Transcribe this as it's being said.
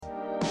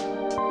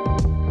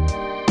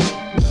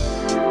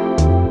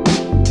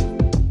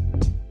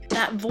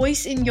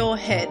voice in your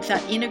head,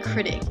 that inner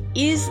critic,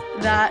 is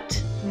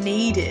that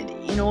needed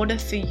in order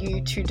for you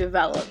to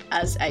develop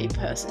as a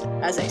person,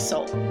 as a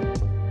soul?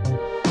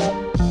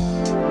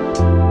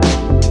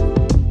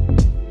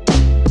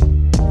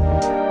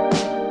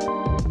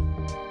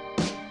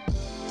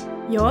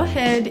 Your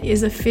head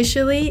is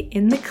officially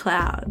in the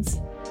clouds,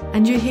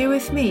 and you're here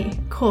with me,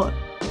 Court.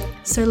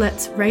 So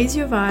let's raise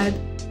your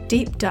vibe,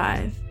 deep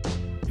dive,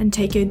 and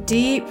take a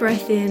deep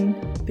breath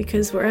in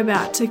because we're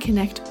about to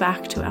connect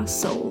back to our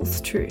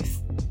soul's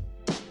truth.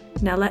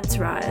 Now let's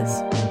rise.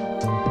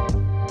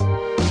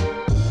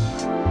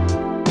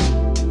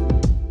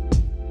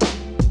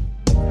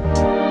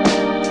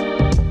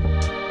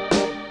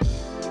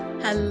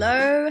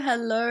 Hello,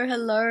 hello,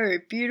 hello,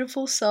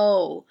 beautiful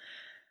soul.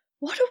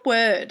 What a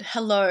word,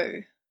 hello.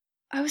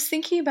 I was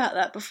thinking about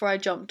that before I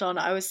jumped on.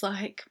 I was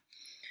like,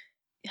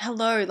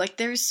 hello, like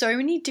there are so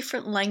many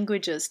different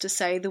languages to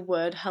say the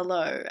word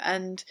hello,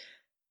 and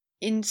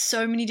in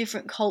so many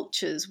different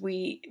cultures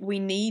we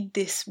need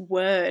this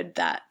word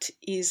that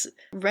is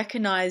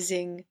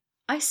recognizing,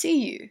 I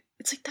see you.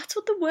 It's like that's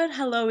what the word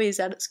hello is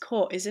at its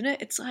core, isn't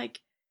it? It's like,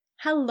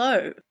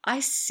 hello, I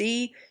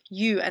see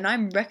you, and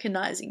I'm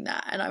recognizing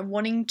that, and I'm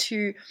wanting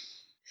to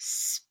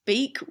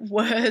speak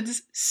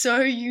words so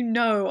you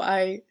know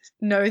I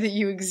know that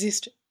you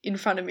exist in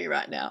front of me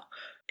right now.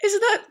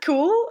 Isn't that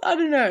cool? I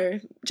don't know,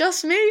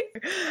 just me?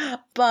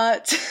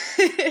 But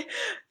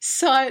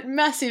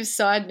massive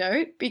side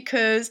note,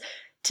 because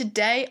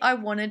today I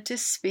wanted to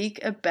speak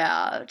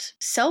about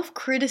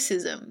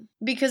self-criticism,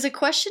 because a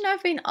question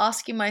I've been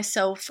asking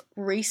myself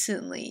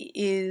recently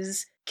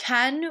is,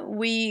 can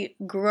we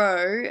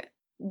grow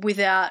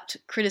without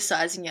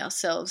criticizing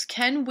ourselves?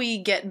 Can we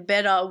get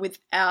better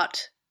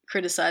without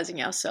criticizing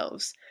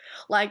ourselves?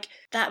 Like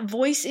that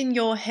voice in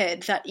your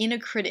head, that inner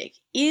critic,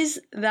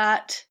 is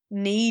that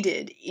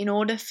needed in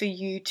order for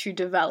you to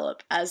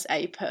develop as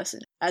a person,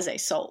 as a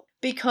soul?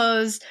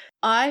 Because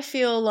I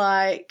feel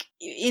like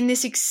in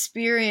this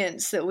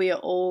experience that we are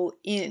all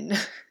in,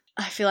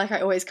 I feel like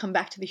I always come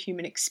back to the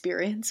human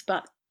experience,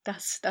 but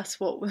that's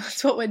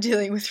what we're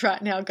dealing with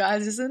right now,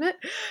 guys, isn't it?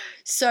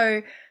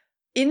 So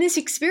in this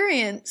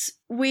experience,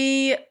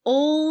 we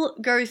all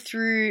go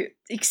through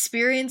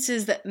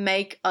experiences that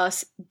make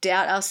us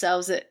doubt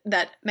ourselves,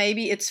 that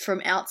maybe it's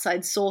from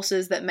outside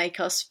sources that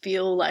make us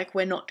feel like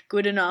we're not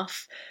good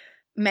enough.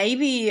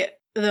 Maybe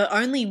the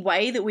only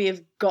way that we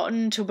have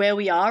gotten to where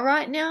we are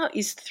right now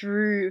is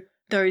through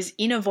those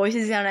inner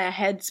voices in our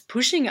heads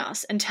pushing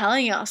us and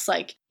telling us,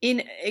 like,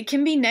 it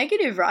can be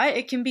negative, right?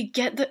 It can be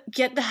get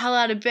the hell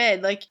out of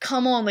bed, like,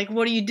 come on, like,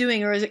 what are you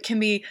doing? Or it can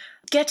be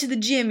get to the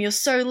gym, you're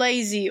so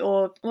lazy,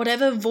 or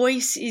whatever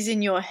voice is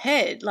in your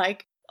head,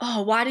 like,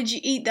 oh, why did you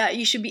eat that?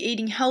 You should be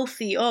eating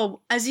healthy.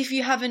 Oh, as if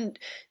you haven't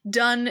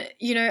done,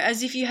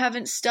 as if you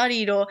haven't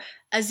studied, or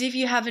as if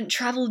you haven't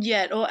traveled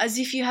yet, or as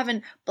if you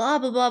haven't blah,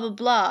 blah, blah, blah,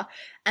 blah.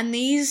 And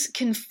these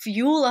can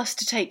fuel us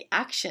to take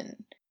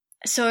action.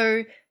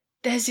 So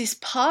there's this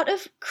part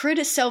of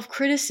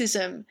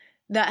self-criticism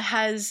that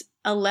has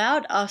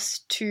allowed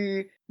us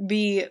to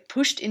be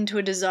pushed into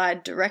a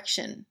desired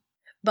direction.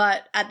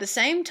 But at the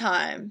same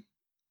time,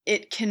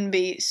 it can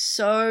be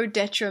so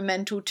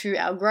detrimental to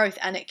our growth,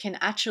 and it can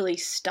actually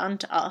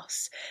stunt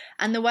us.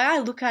 And the way I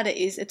look at it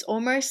is, it's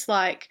almost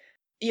like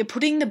you're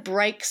putting the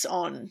brakes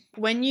on.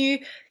 When you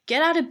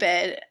get out of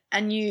bed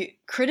and you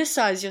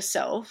criticize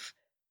yourself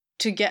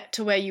to get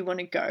to where you want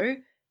to go,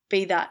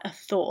 be that a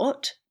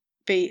thought,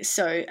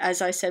 so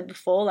as I said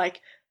before,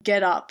 like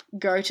get up,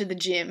 go to the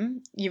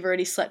gym, you've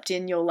already slept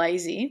in, you're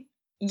lazy.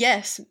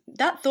 Yes,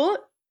 that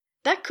thought,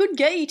 that could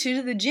get you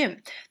to the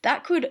gym.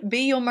 That could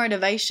be your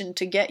motivation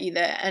to get you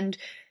there. And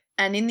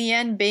in the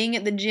end, being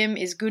at the gym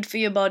is good for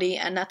your body,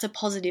 and that's a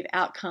positive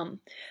outcome.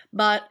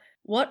 But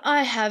what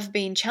I have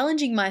been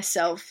challenging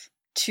myself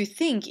to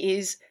think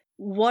is,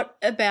 what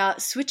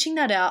about switching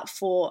that out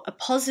for a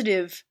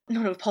positive,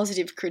 not a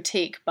positive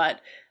critique, but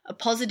a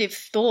positive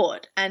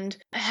thought? And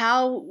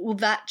how will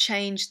that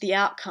change the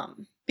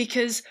outcome?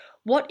 Because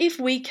what if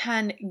we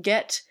can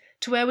get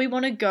to where we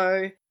want to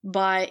go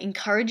by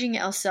encouraging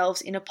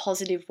ourselves in a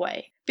positive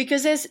way?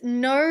 Because there's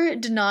no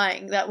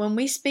denying that when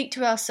we speak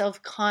to ourselves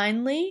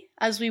kindly,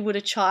 as we would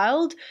a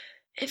child,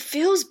 it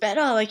feels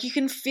better. Like you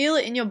can feel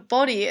it in your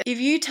body. If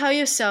you tell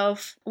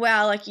yourself,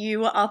 wow, like you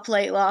were up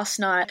late last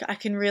night, I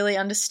can really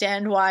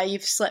understand why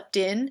you've slept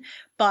in,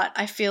 but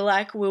I feel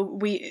like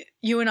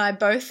you and I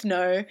both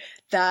know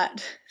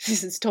that,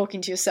 this is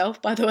talking to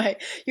yourself, by the way,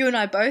 you and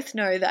I both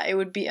know that it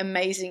would be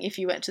amazing if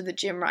you went to the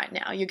gym right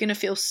now. You're going to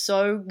feel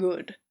so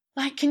good.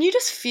 Like, can you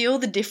just feel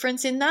the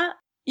difference in that?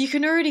 You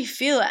can already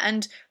feel it.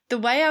 And the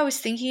way I was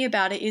thinking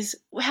about it is,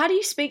 how do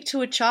you speak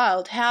to a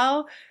child?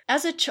 How,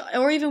 as a child,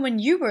 or even when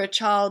you were a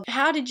child,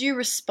 how did you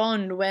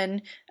respond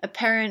when a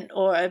parent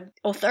or an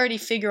authority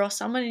figure or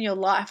someone in your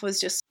life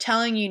was just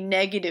telling you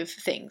negative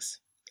things?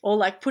 Or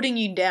like putting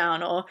you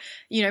down, or,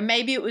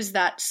 maybe it was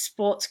that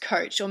sports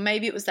coach, or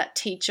maybe it was that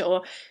teacher,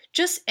 or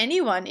just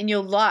anyone in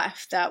your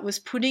life that was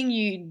putting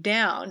you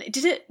down,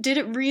 did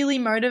it really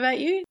motivate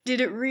you?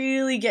 Did it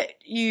really get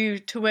you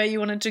to where you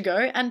wanted to go?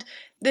 And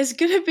there's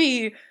going to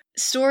be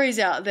stories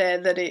out there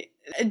that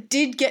it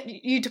did get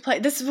you to play.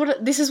 This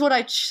is what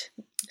I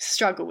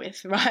struggle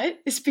with, right?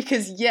 It's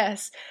because,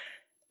 yes,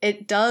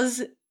 it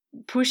does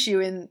push you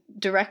in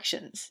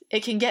directions.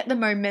 It can get the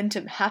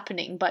momentum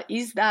happening, but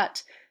is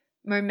that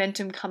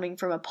momentum coming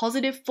from a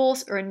positive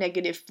force or a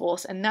negative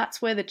force? And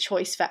that's where the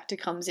choice factor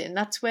comes in.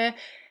 That's where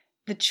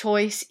the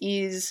choice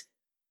is,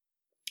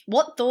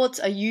 what thoughts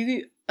are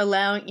you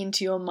allowing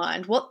into your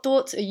mind? What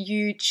thoughts are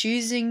you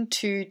choosing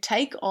to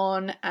take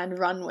on and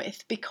run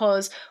with?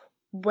 Because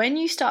when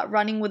you start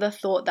running with a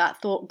thought,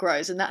 that thought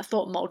grows and that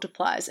thought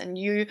multiplies, and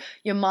your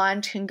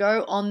mind can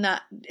go on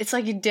that. It's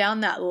like you're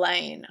down that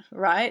lane,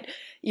 right?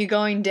 You're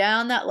going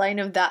down that lane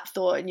of that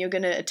thought, and you're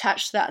going to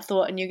attach to that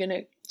thought, and you're going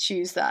to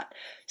choose that.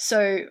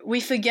 So we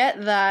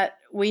forget that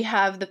we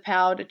have the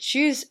power to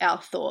choose our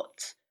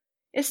thoughts.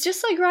 It's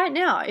just like right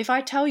now, if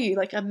I tell you,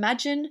 like,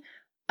 imagine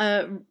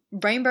a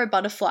rainbow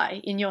butterfly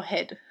in your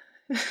head.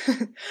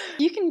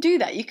 You can do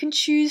that. You can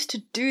choose to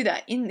do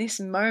that in this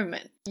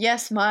moment.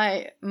 Yes,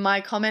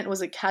 my comment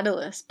was a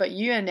catalyst, but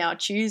you are now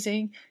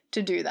choosing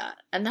to do that.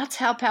 And that's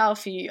how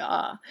powerful you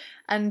are.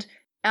 And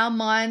our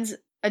minds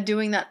are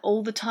doing that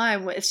all the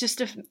time. It's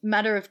just a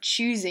matter of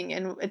choosing,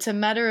 and it's a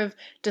matter of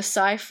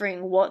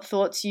deciphering what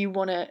thoughts you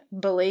want to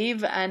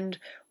believe and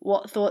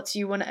what thoughts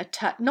you want to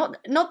attach. Not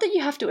that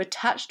you have to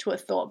attach to a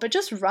thought, but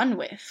just run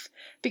with,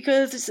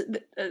 because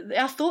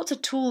our thoughts are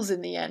tools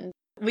in the end.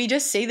 We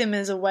just see them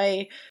as a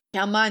way,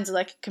 our minds are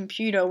like a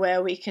computer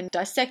where we can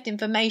dissect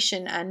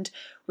information, and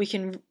we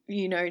can,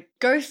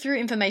 go through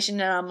information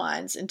in our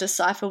minds and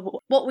decipher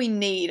what we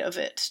need of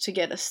it to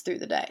get us through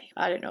the day.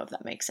 I don't know if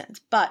that makes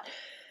sense. But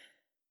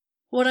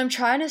what I'm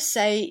trying to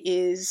say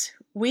is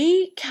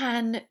we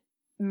can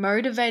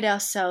motivate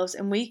ourselves,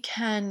 and we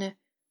can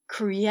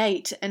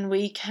create, and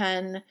we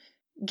can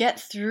get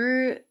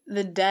through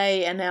the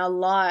day and our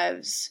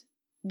lives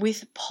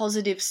with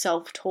positive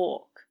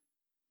self-talk.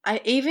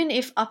 Even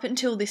if up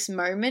until this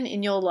moment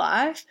in your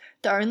life,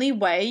 the only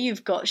way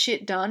you've got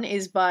shit done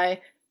is by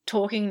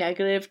talking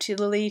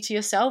negatively to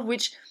yourself,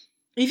 which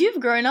if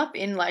you've grown up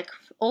in, like,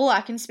 all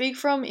I can speak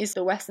from is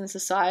the Western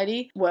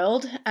society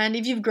world, and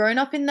if you've grown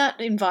up in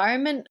that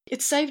environment,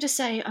 it's safe to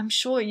say, I'm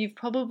sure you've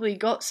probably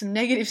got some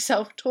negative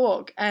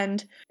self-talk,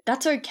 and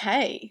that's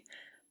okay.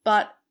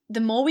 But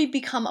the more we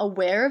become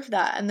aware of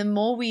that, and the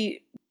more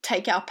we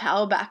take our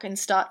power back and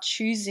start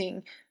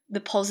choosing the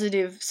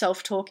positive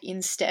self-talk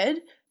instead,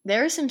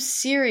 there is some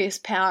serious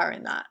power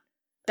in that.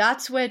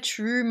 That's where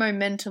true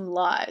momentum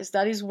lies.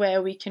 That is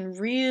where we can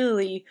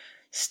really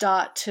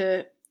start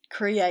to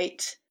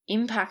create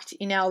impact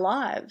in our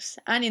lives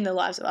and in the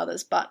lives of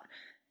others. But,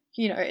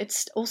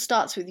 it all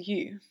starts with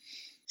you.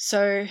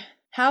 So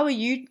how are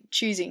you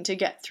choosing to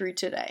get through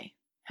today?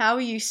 How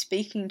are you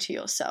speaking to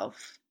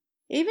yourself?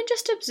 Even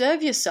just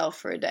observe yourself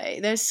for a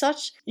day.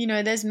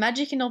 There's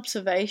magic in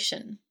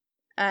observation,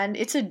 and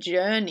it's a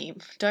journey.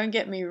 Don't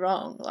get me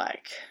wrong.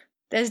 Like,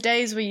 there's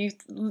days where you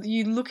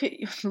look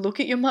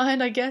at your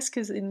mind, I guess,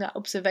 because in that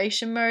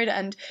observation mode,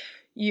 and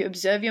you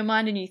observe your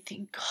mind and you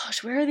think,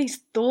 gosh, where are these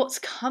thoughts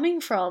coming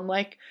from?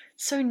 Like,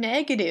 so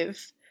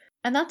negative.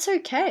 And that's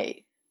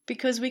okay,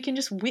 because we can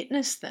just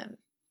witness them,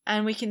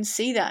 and we can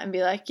see that and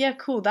be like, yeah,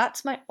 cool,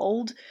 that's the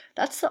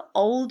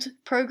old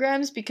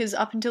programs, because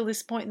up until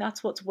this point,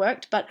 that's what's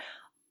worked. But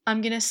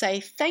I'm going to say,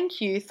 thank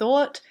you,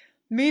 thought.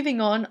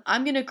 Moving on,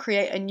 I'm going to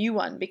create a new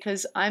one,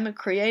 because I'm a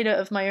creator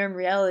of my own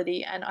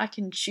reality, and I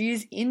can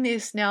choose in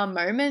this now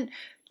moment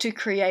to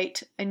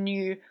create a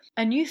new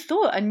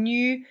thought, a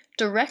new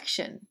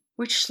direction,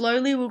 which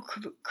slowly will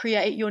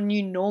create your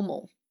new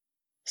normal.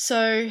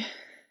 So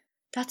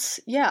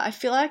I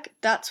feel like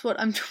that's what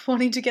I'm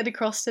wanting to get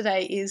across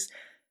today, is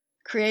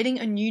creating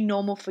a new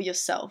normal for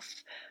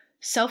yourself.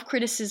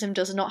 Self-criticism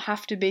does not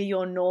have to be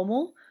your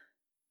normal,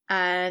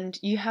 and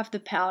you have the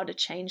power to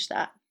change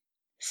that.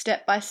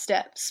 Step by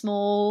step,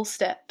 small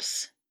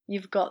steps.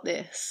 You've got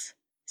this.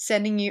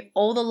 Sending you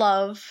all the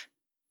love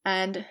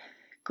and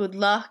good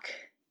luck.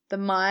 The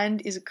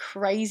mind is a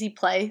crazy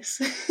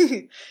place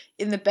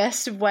in the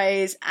best of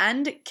ways,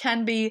 and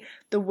can be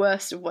the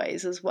worst of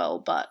ways as well.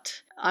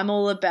 But I'm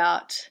all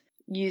about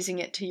using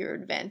it to your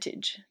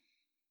advantage.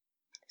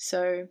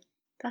 So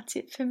that's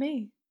it for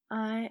me.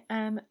 I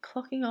am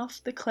clocking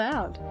off the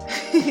cloud.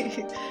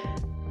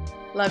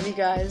 Love you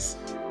guys.